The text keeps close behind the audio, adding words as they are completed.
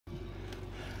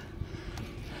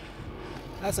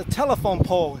That's a telephone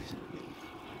pole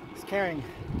he's carrying.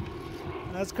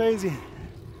 That's crazy.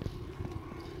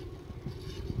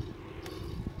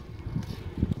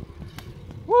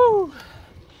 Woo!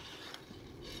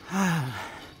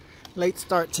 Late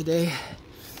start today.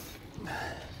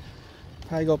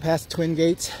 Probably go past Twin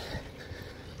Gates.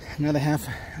 Another half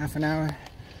an hour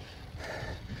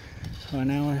or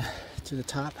an hour to the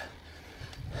top.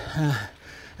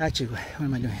 Actually, what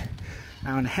am I doing?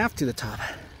 Hour and a half to the top.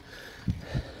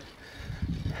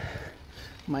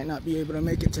 Might not be able to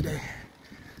make it today.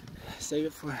 Save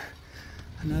it for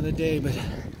another day, but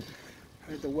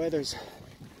I heard the weather's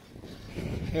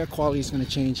air quality is going to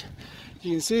change.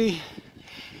 You can see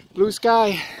blue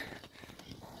sky.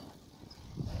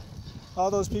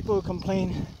 All those people who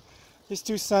complain it's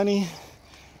too sunny,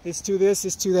 it's too this,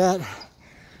 it's too that.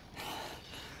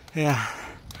 Yeah.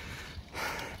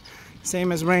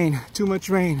 Same as rain, too much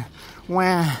rain.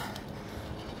 Wah.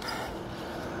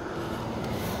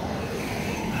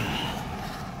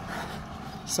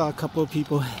 Saw a couple of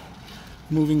people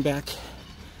moving back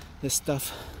this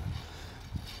stuff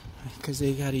because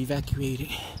they got evacuated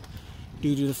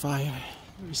due to the fire.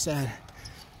 Very sad.